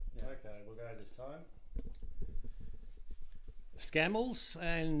Australia's time. Scammells,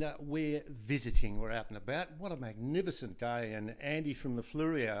 and we're visiting. We're out and about. What a magnificent day, and Andy from the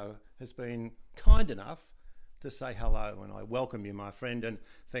Fleurieu has been kind enough to say hello, and I welcome you, my friend, and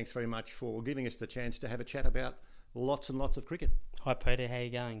thanks very much for giving us the chance to have a chat about lots and lots of cricket. Hi Peter, how are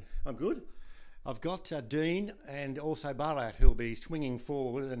you going? I'm good. I've got Dean and also Bharat, who'll be swinging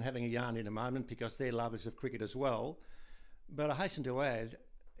forward and having a yarn in a moment because they're lovers of cricket as well. But I hasten to add,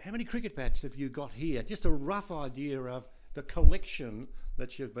 how many cricket bats have you got here? Just a rough idea of the collection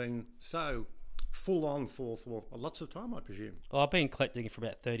that you've been so full on for lots of time, I presume. Well, I've been collecting for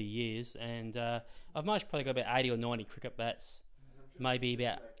about 30 years, and I've most probably got about 80 or 90 cricket bats, maybe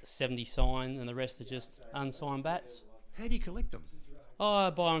about 70 signed, and the rest are just unsigned bats. How do you collect them? I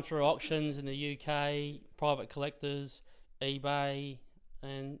buy them through auctions in the UK, private collectors, eBay,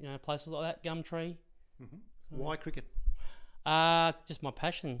 and places like that, Gumtree. Mm-hmm. Why cricket? Just my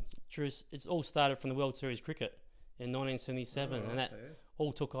passion. It's all started from the World Series cricket in 1977, and that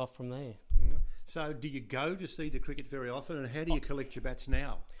all took off from there. So do you go to see the cricket very often, and how do you collect your bats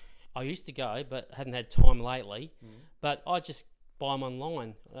now? I used to go, but hadn't had time lately. But I just buy them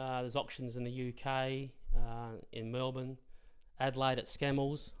online. There's auctions in the UK, in Melbourne, Adelaide at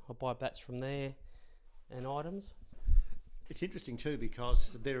Scammells. I buy bats from there and items. It's interesting too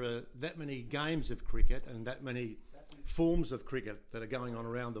because there are that many games of cricket and that many forms of cricket that are going on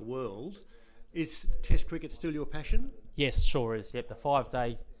around the world. Is Test cricket still your passion? Yes, sure is. Yep, the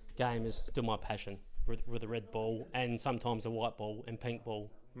 5-day game is still my passion with a red ball and sometimes a white ball and pink ball.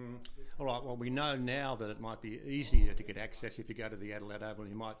 All right, well, we know now that it might be easier to get access if you go to the Adelaide Oval.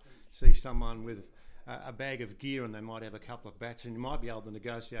 You might see someone with a bag of gear and they might have a couple of bats and you might be able to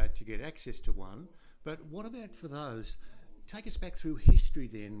negotiate to get access to one. But what about for those? Take us back through history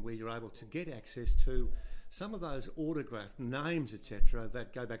then, where you're able to get access to some of those autographed names, etc.,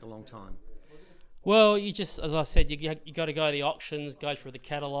 that go back a long time. Well, you just, as I said, you got to go to the auctions, go through the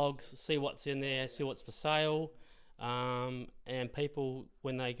catalogues, see what's in there, see what's for sale. And people,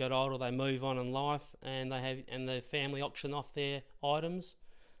 when they get older, they move on in life, and the family auction off their items,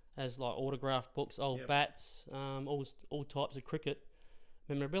 as like autographed books, old bats, all types of cricket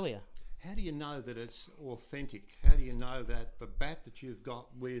memorabilia. How do you know that it's authentic? How do you know that the bat that you've got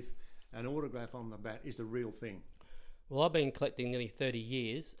with an autograph on the bat is the real thing? Well, I've been collecting nearly 30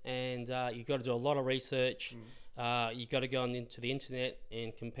 years, and you've got to do a lot of research. You've got to go into the internet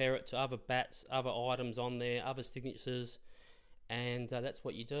and compare it to other bats, other items on there, other signatures, and that's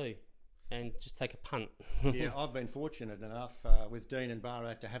what you do. And just take a punt. Yeah, I've been fortunate enough with Dean and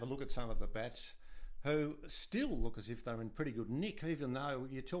Bharat to have a look at some of the bats who still look as if they're in pretty good nick, even though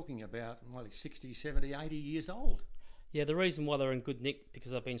you're talking about like 60, 70, 80 years old. Yeah, the reason why they're in good nick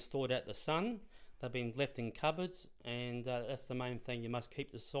because they've been stored out the sun. They've been left in cupboards, and that's the main thing. You must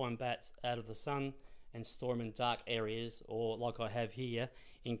keep the signed bats out of the sun and store them in dark areas, or like I have here,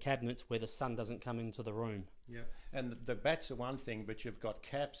 in cabinets where the sun doesn't come into the room. Yeah, and the bats are one thing, but you've got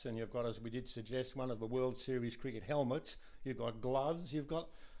caps, and you've got, as we did suggest, one of the World Series cricket helmets. You've got gloves. You've got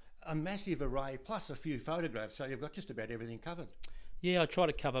a massive array, plus a few photographs. So you've got just about everything covered. Yeah, I try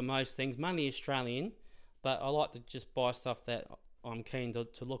to cover most things, mainly Australian, but I like to just buy stuff that I'm keen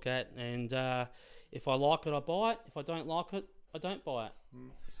to look at, and if I like it, I buy it. If I don't like it, I don't buy it.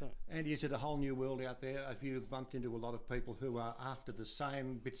 So. And is it a whole new world out there? Have you bumped into a lot of people who are after the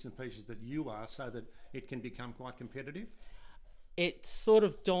same bits and pieces that you are so that it can become quite competitive? It's sort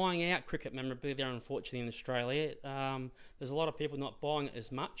of dying out, cricket memorabilia, unfortunately, in Australia. There's a lot of people not buying it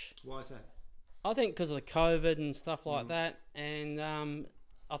as much. Why is that? I think because of the COVID and stuff like that, and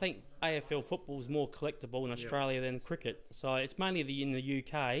I think AFL football is more collectible in Australia than cricket. So it's mainly in the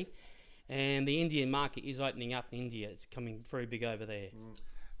UK, and the Indian market is opening up in India. It's coming very big over there.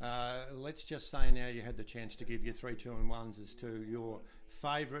 Let's just say now you had the chance to give your 3, 2 and 1s as to your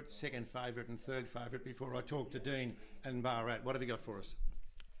favourite, second favourite and third favourite before I talk to Dean and Bharat. What have you got for us?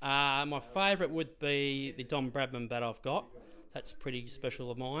 My favourite would be the Don Bradman bat I've got. That's pretty special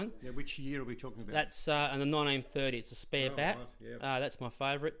of mine. Yeah, which year are we talking about? That's in the 1930. It's a spare bat. Right, that's my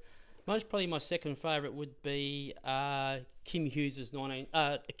favourite. Most probably my second favourite would be Kim Hughes's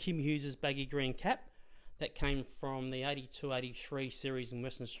baggy green cap. That came from the 82-83 series in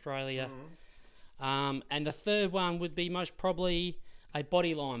Western Australia. And the third one would be most probably a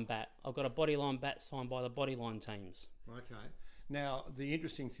Bodyline bat. I've got a Bodyline bat signed by the Bodyline teams. Okay. Now, the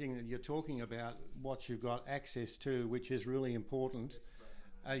interesting thing that you're talking about, what you've got access to, which is really important,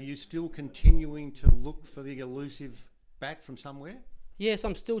 are you still continuing to look for the elusive bat from somewhere? Yes,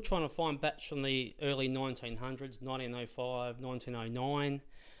 I'm still trying to find bats from the early 1900s, 1905, 1909,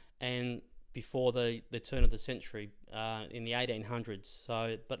 and before the turn of the century, in the 1800s.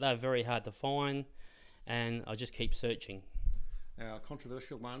 So, but they're very hard to find, and I just keep searching. Now, a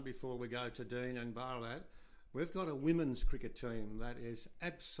controversial one before we go to Dean and Bharat. We've got a women's cricket team that is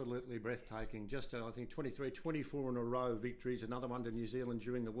absolutely breathtaking. Just, I think, 24 in a row victories, another one to New Zealand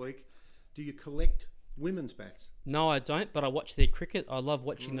during the week. Do you collect women's bats? No, I don't, but I watch their cricket. I love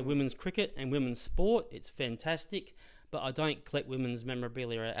watching the women's cricket and women's sport. It's fantastic, but I don't collect women's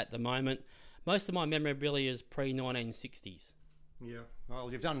memorabilia at the moment. Most of my memorabilia is pre-1960s. Yeah,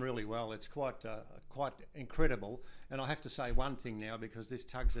 well, you've done really well. It's quite incredible. And I have to say one thing now, because this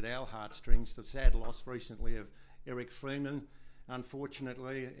tugs at our heartstrings, the sad loss recently of Eric Freeman.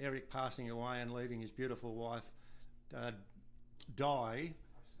 Unfortunately, Eric passing away and leaving his beautiful wife, Di.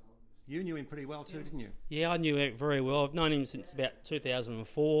 You knew him pretty well too, didn't you? Yeah, I knew Eric very well. I've known him since about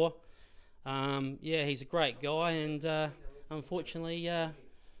 2004. Yeah, he's a great guy, and unfortunately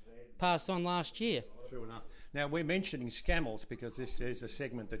passed on last year. True enough. Now, we're mentioning Scammells because this is a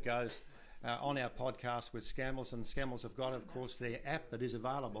segment that goes on our podcast with Scammells, and Scammells have got, of course, their app that is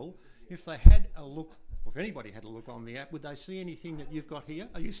available. If they had a look, or if anybody had a look on the app, would they see anything that you've got here?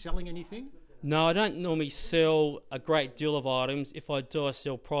 Are you selling anything? No, I don't normally sell a great deal of items. If I do, I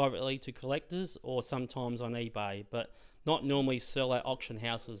sell privately to collectors or sometimes on eBay, but not normally sell at auction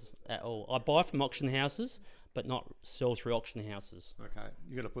houses at all. I buy from auction houses, but not sell through auction houses. Okay,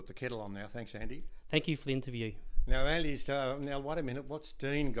 you've got to put the kettle on now. Thanks, Andy. Thank you for the interview. Now, Andy's... now, wait a minute. What's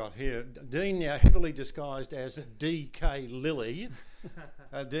Dean got here? Dean now heavily disguised as DK Lilly.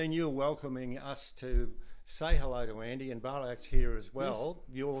 Dean, you're welcoming us to say hello to Andy, and Bharat's here as well.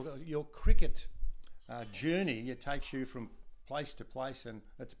 Yes. Your cricket journey, it takes you from place to place, and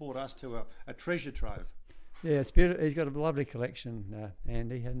it's brought us to a treasure trove. Yeah, it's beautiful. He's got a lovely collection,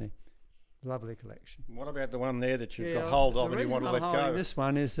 Andy, hasn't he? Lovely collection. What about the one there that you've got hold of and you want to let go? This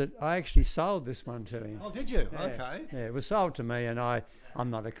one is that I actually sold this one to him. Oh, did you? Yeah. Okay. Yeah, it was sold to me, and I'm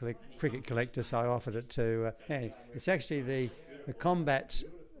not a cricket collector, so I offered it to Andy. It's actually the Combat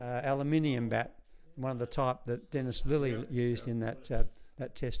aluminium bat, one of the type that Dennis Lilly used in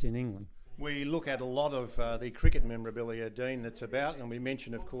that test in England. We look at a lot of the cricket memorabilia, Dean, that's about, and we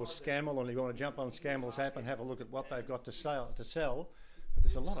mentioned, of course, Scammell, and you want to jump on Scammells app and have a look at what they've got to sell. But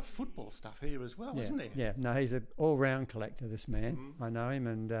there's a lot of football stuff here as well, isn't there? Yeah, no, he's an all-round collector, this man. Mm-hmm. I know him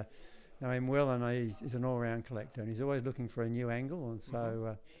and know him well, and he's an all-round collector, and he's always looking for a new angle, and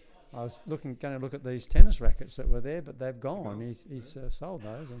so... I was going to look at these tennis rackets that were there, but they've gone. He's sold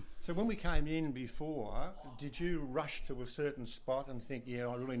those. So when we came in before, did you rush to a certain spot and think, yeah,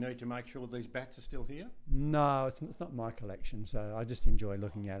 I really need to make sure these bats are still here? No, it's not my collection, so I just enjoy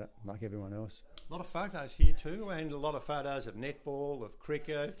looking at it like everyone else. A lot of photos here too, and a lot of photos of netball, of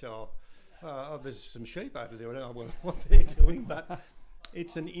cricket, there's some sheep over there. I don't know what they're doing, but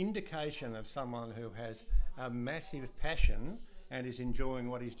it's an indication of someone who has a massive passion and is enjoying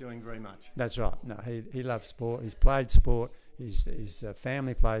what he's doing very much. That's right. No, he loves sport. He's played sport. His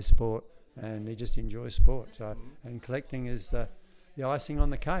family plays sport, and he just enjoys sport. So, and collecting is the icing on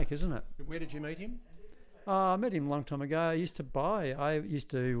the cake, isn't it? Where did you meet him? I met him a long time ago. I used to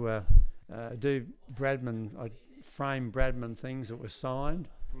do Bradman. I'd frame Bradman things that were signed,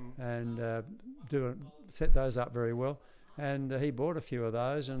 and set those up very well. And he bought a few of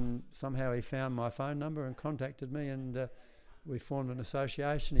those, and somehow he found my phone number and contacted me, and we formed an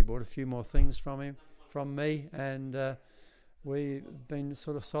association. He bought a few more things from me, and we've been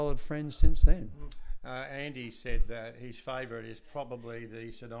sort of solid friends since then. Andy said that his favourite is probably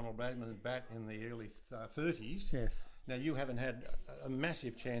the Sir Donald Bradman bat in the early 30s. Yes. Now, you haven't had a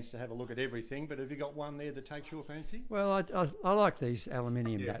massive chance to have a look at everything, but have you got one there that takes your fancy? Well, I like these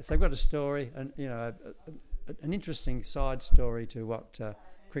aluminium bats. They've got a story, and an interesting side story to what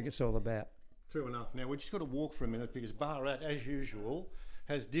cricket's all about. True enough. Now, we've just got to walk for a minute because Bharat, as usual,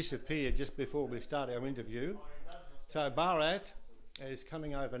 has disappeared just before we start our interview. So Bharat is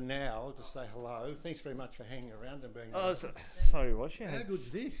coming over now to say hello. Thanks very much for hanging around and being sorry, what? How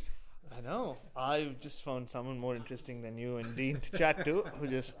good's this? I know. I've just found someone more interesting than you and Dean to chat to, who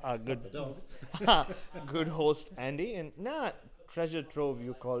just are good. Good host, Andy. And treasure trove,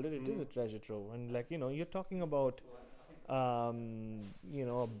 you called it. It is a treasure trove. And you're talking about a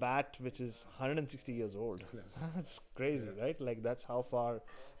bat which is 160 years old. Yeah. That's crazy, right? Like, that's how far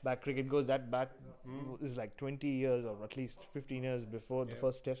back cricket goes. That bat is like 20 years or at least 15 years before the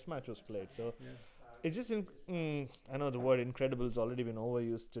first test match was played. So it's just, I know the word incredible has already been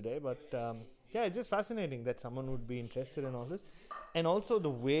overused today, but it's just fascinating that someone would be interested in all this. And also the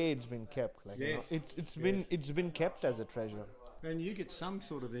way it's been kept. It's been kept as a treasure. And you get some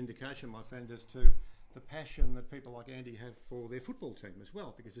sort of indication, my friend, as to the passion that people like Andy have for their football team as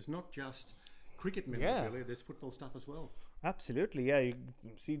well, because it's not just cricket memorabilia, there's football stuff as well. Absolutely, yeah. You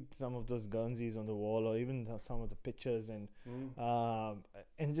see some of those Guernseys on the wall, or even some of the pictures, and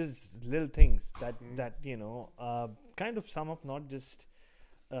just little things that kind of sum up not just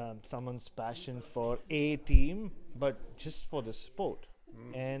someone's passion for a team, but just for the sport.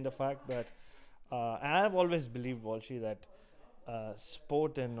 And the fact that I've always believed, Walshy, that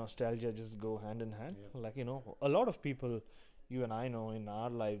sport and nostalgia just go hand in hand. Like, a lot of people you and I know in our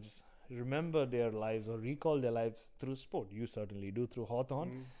lives remember their lives or recall their lives through sport. You certainly do through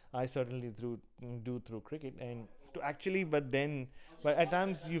Hawthorn. I certainly do through cricket. And to actually, but at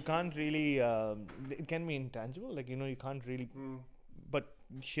times you can't really, it can be intangible. Like, you can't really, but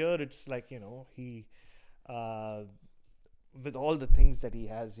here it's like, he, with all the things that he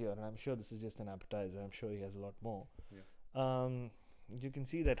has here, and I'm sure this is just an appetizer, I'm sure he has a lot more. You can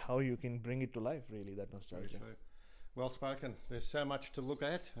see that how you can bring it to life, really, that nostalgia. Very true. Well spoken. There's so much to look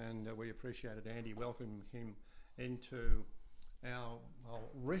at, and we appreciated Andy welcoming him into our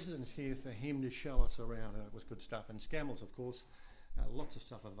residence here for him to show us around, and it was good stuff. And Scammells, of course, lots of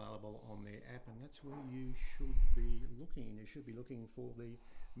stuff available on their app, and that's where you should be looking. You should be looking for the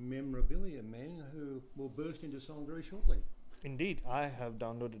memorabilia men who will burst into song very shortly. Indeed, I have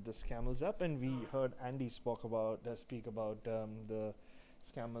downloaded the Scammells app, and we heard Andy speak about the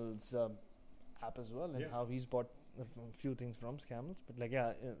Scammells app as well, and how he's bought a few things from Scammells. But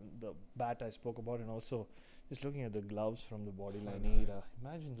the bat I spoke about, and also just looking at the gloves from the Bodyline era.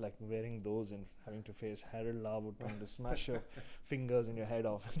 Imagine wearing those and having to face Harold Larwood trying to smash your fingers and your head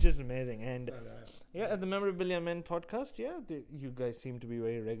off. Just amazing. And at the Memorabilia Men podcast, you guys seem to be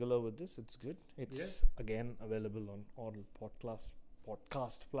very regular with this. It's good. It's again available on all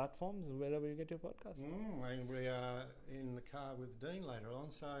podcast platforms, wherever you get your podcasts. And we are in the car with Dean later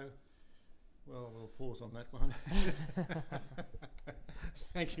on, so we'll pause on that one.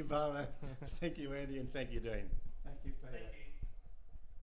 Thank you, Bharat. Thank you, Andy, and thank you, Dean. Thank you, Peter.